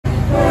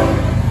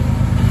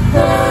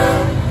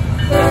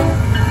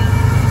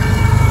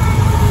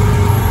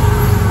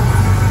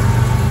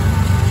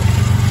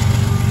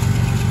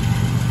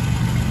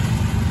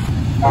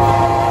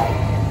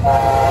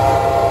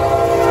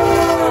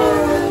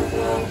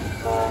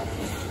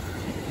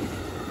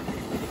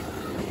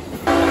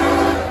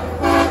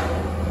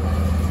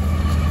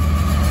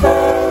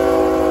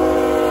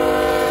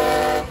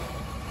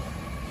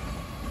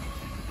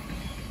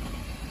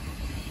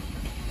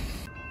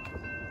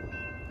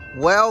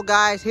go,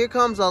 guys. Here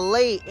comes a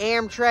late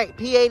Amtrak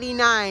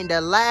P089.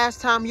 The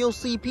last time you'll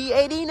see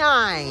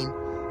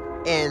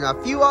P089 and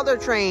a few other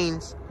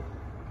trains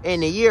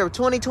in the year of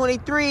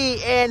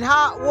 2023. And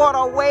hot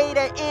water way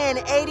to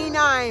end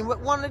 89 with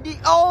one of the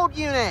old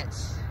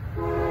units.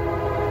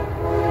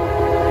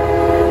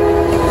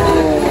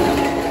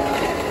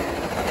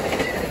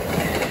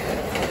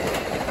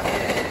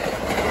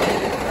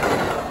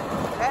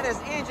 That is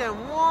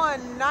engine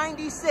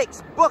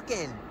 196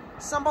 booking.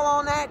 Symbol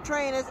on that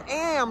train is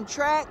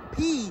Amtrak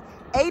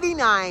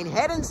P089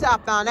 heading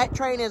southbound. That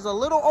train is a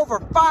little over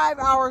 5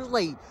 hours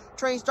late.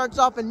 Train starts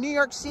off in New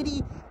York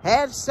City,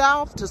 heads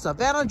south to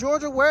Savannah,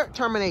 Georgia, where it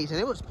terminates. And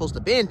it was supposed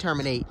to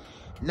terminate.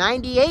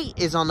 98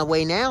 is on the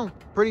way now.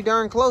 Pretty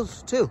darn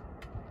close, too.